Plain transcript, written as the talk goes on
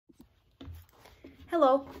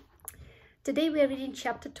Hello! Today we are reading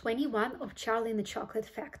chapter 21 of Charlie and the Chocolate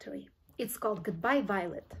Factory. It's called Goodbye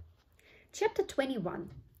Violet. Chapter 21,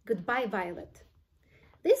 Goodbye Violet.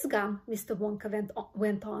 This gum, Mr. Wonka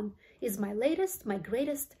went on, is my latest, my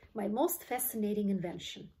greatest, my most fascinating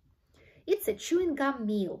invention. It's a chewing gum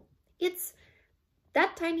meal.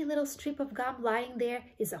 That tiny little strip of gum lying there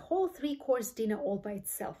is a whole 3-course dinner all by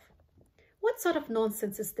itself. What sort of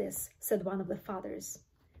nonsense is this? Said one of the fathers.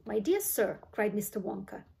 My dear sir, cried Mr.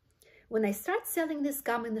 Wonka, when I start selling this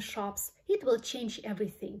gum in the shops, it will change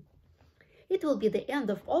everything. It will be the end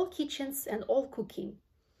of all kitchens and all cooking.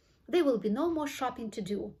 There will be no more shopping to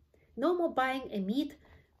do, no more buying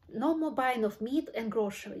of meat and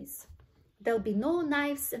groceries. There'll be no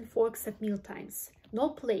knives and forks at mealtimes, no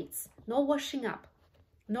plates, no washing up,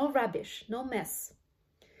 no rubbish, no mess.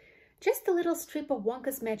 Just a little strip of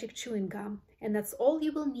Wonka's magic chewing gum, and that's all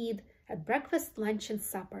you will need at breakfast, lunch, and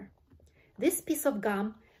supper. This piece of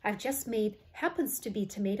gum I've just made happens to be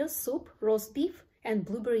tomato soup, roast beef, and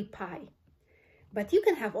blueberry pie. But you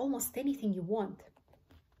can have almost anything you want.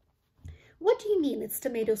 What do you mean it's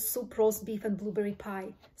tomato soup, roast beef, and blueberry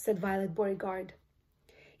pie? Said Violet Beauregarde.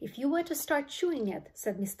 If you were to start chewing it,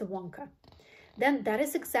 said Mr. Wonka, then that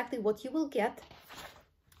is exactly what you will get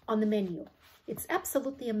on the menu. It's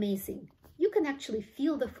absolutely amazing. You can actually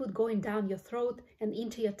feel the food going down your throat and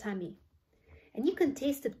into your tummy. And you can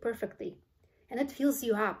taste it perfectly. And it fills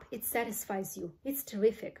you up. It satisfies you. It's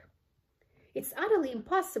terrific. It's utterly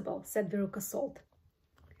impossible, said Veruca Salt.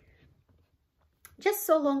 Just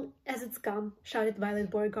so long as it's gum, shouted Violet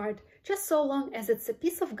Beauregarde. Just so long as it's a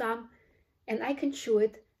piece of gum and I can chew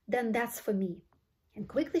it, then that's for me. And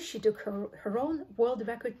quickly she took her own world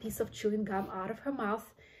record piece of chewing gum out of her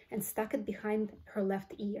mouth and stuck it behind her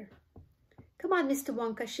left ear. Come on, Mr.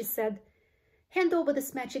 Wonka, she said. Hand over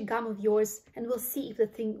this magic gum of yours and we'll see if the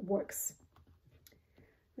thing works.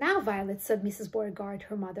 Now, Violet, said Mrs. Beauregarde,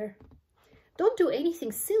 her mother. Don't do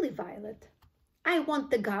anything silly, Violet. I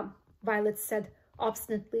want the gum, Violet said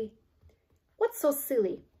obstinately. What's so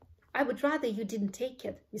silly? I would rather you didn't take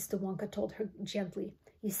it, Mr. Wonka told her gently.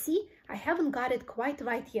 You see, I haven't got it quite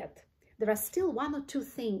right yet. There are still 1 or 2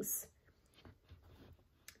 things.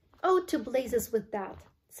 Oh, to blazes with that,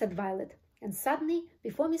 said Violet. And suddenly,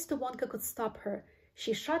 before Mr. Wonka could stop her,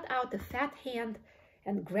 she shot out a fat hand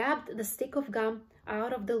and grabbed the stick of gum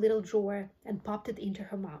out of the little drawer and popped it into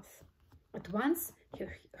her mouth. At once,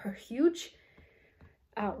 her huge,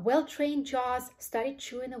 well-trained jaws started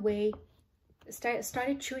chewing away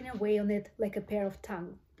on it like a pair of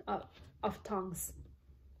tongues.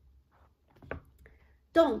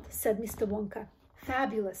 Don't, said Mr. Wonka.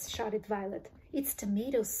 Fabulous, shouted Violet. It's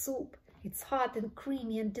tomato soup. It's hot and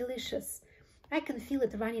creamy and delicious. I can feel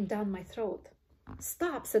it running down my throat.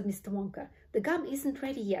 Stop, said Mr. Wonka. The gum isn't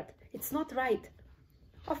ready yet. It's not right.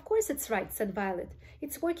 Of course it's right, said Violet.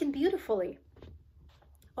 It's working beautifully.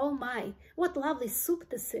 Oh my, what lovely soup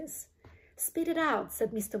this is. Spit it out,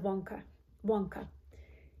 said Mr. Wonka.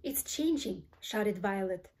 It's changing, shouted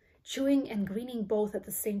Violet, chewing and grinning both at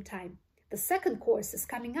the same time. The second course is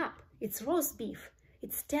coming up. It's roast beef.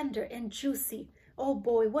 It's tender and juicy. Oh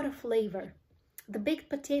boy, what a flavor. The baked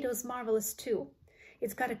potato is marvelous too.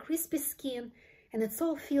 It's got a crispy skin and it's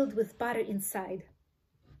all filled with butter inside.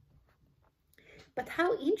 But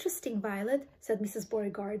how interesting, Violet, said Mrs.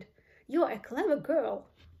 Beauregarde. You're a clever girl.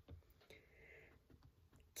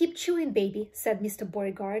 Keep chewing, baby, said Mr.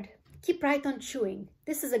 Beauregarde. Keep right on chewing.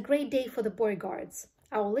 This is a great day for the Beauregardes.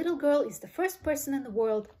 Our little girl is the first person in the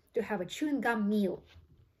world to have a chewing gum meal.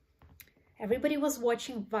 Everybody was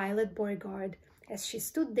watching Violet Beauregarde as she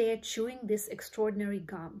stood there chewing this extraordinary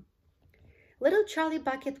gum. Little Charlie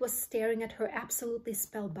Bucket was staring at her absolutely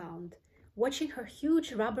spellbound, watching her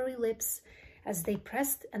huge rubbery lips as they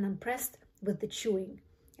pressed and unpressed with the chewing,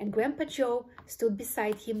 and Grandpa Joe stood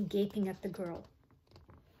beside him gaping at the girl.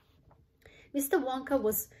 Mr. Wonka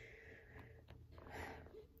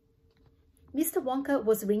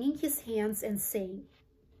was wringing his hands and saying,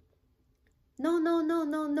 No, no, no,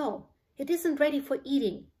 no, no. It isn't ready for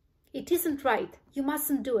eating. It isn't right. You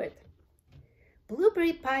mustn't do it.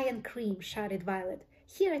 Blueberry pie and cream, shouted Violet.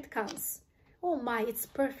 Here it comes. Oh my, it's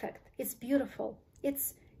perfect. It's beautiful.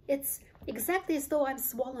 It's exactly as though I'm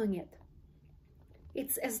swallowing it.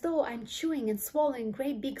 It's as though I'm chewing and swallowing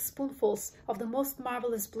great big spoonfuls of the most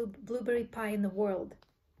marvelous blueberry pie in the world.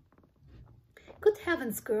 Good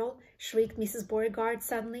heavens, girl, shrieked Mrs. Beauregarde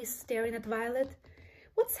suddenly, staring at Violet.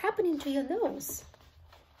 What's happening to your nose?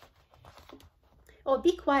 Oh,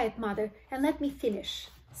 be quiet, Mother, and let me finish,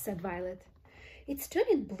 said Violet. It's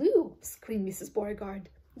turning blue, screamed Mrs. Beauregarde.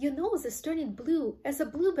 Your nose is turning blue as a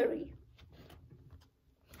blueberry.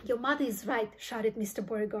 "Your mother is right," shouted Mr.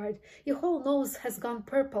 Beauregard. "Your whole nose has gone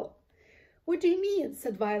purple." "What do you mean?"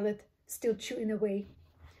 said Violet, still chewing away.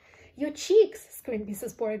 "Your cheeks," screamed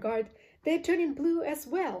Mrs. Beauregard. "They're turning blue as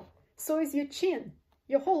well. So is your chin.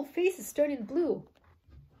 Your whole face is turning blue."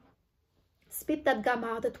 "Spit that gum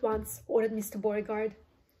out at once," ordered Mr. Beauregard.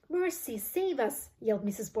 "Mercy, save us!" yelled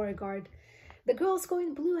Mrs. Beauregard. "The girl's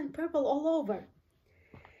going blue and purple all over.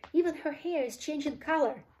 Even her hair is changing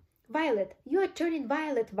color. Violet, you are turning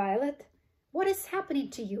violet, Violet. What is happening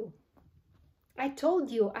to you?" "I told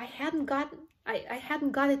you I hadn't got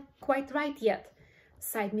it quite right yet,"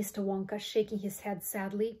 sighed Mr. Wonka, shaking his head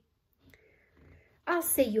sadly. "I'll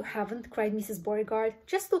say you haven't," cried Mrs. Beauregard.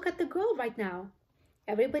 "Just look at the girl right now."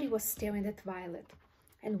 Everybody was staring at Violet,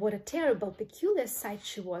 and what a terrible, peculiar sight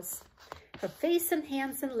she was. Her face and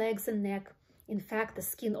hands and legs and neck, in fact, the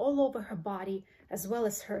skin all over her body, as well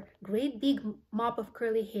as her great big mop of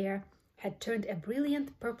curly hair, had turned a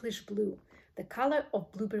brilliant purplish blue, the color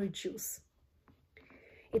of blueberry juice.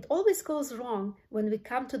 "It always goes wrong when we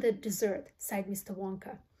come to the dessert," sighed Mr.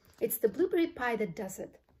 Wonka. "It's the blueberry pie that does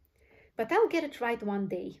it. But I'll get it right one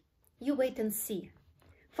day. You wait and see."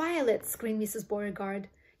 "Violet," screamed Mrs. Beauregard,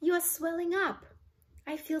 "you are swelling up."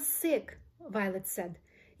 "I feel sick," Violet said.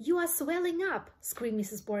 "You are swelling up," screamed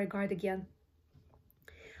Mrs. Beauregard again.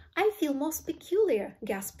 "I feel most peculiar,"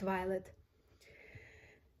 gasped Violet.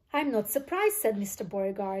 "I'm not surprised," said Mr.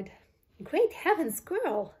 Beauregard. "Great heavens,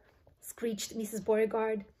 girl!" screeched Mrs.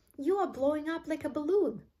 Beauregard. "You are blowing up like a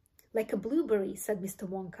balloon." "Like a blueberry," said Mr.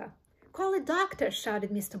 Wonka. "Call a doctor," shouted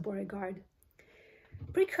Mr. Beauregard.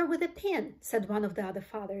 "Prick her with a pin," said one of the other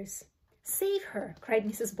fathers. "Save her," cried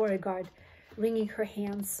Mrs. Beauregard, wringing her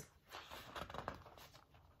hands.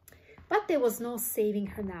 But there was no saving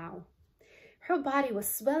her now. Her body was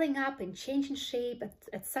swelling up and changing shape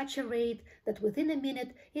at such a rate that within a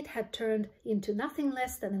minute it had turned into nothing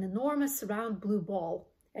less than an enormous round blue ball,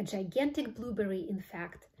 a gigantic blueberry, in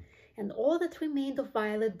fact, and all that remained of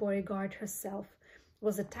Violet Beauregard herself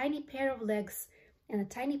was a tiny pair of legs and a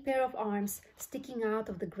tiny pair of arms sticking out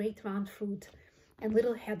of the great round fruit, and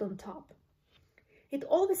little head on top. "It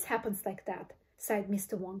always happens like that," sighed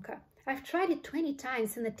Mr. Wonka. "I've tried it 20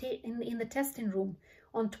 times in the testing room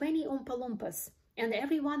on 20 Oompa Loompas, and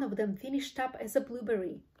every one of them finished up as a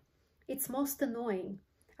blueberry. It's most annoying.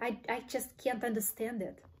 I just can't understand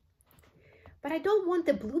it." "But I don't want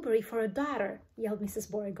the blueberry for a daughter," yelled Mrs.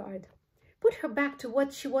 Beauregard. "Put her back to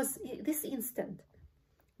what she was this instant."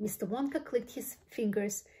 Mr. Wonka clicked his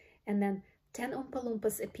fingers, and then 10 Oompa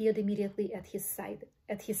Loompas appeared immediately at his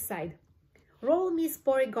side. "Roll Miss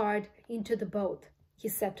Beauregard into the boat," he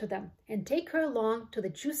said to them, "and take her along to the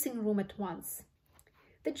juicing room at once."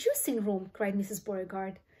 "The juicing room!" cried Mrs.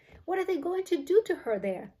 Beauregard. "What are they going to do to her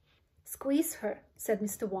there?" "Squeeze her," said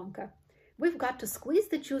Mr. Wonka. "We've got to squeeze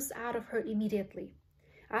the juice out of her immediately.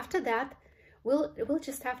 After that, we'll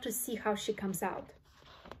just have to see how she comes out.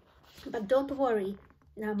 But don't worry,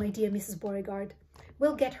 now, my dear Mrs. Beauregard.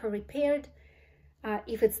 We'll get her repaired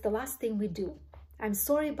if it's the last thing we do. I'm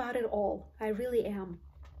sorry about it all. I really am."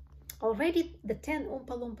 Already the 10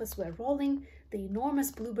 Oompa Loompas were rolling the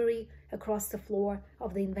enormous blueberry across the floor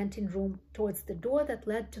of the inventing room towards the door that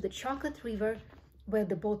led to the chocolate river where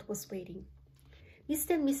the boat was waiting.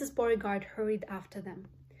 Mr. and Mrs. Beauregard hurried after them.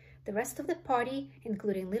 The rest of the party,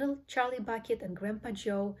 including little Charlie Bucket and Grandpa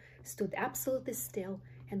Joe, stood absolutely still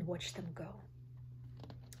and watched them go.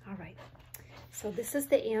 All right, so this is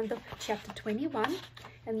the end of chapter 21,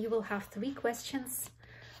 and you will have 3 questions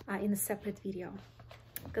in a separate video.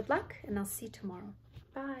 Good luck, and I'll see you tomorrow.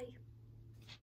 Bye.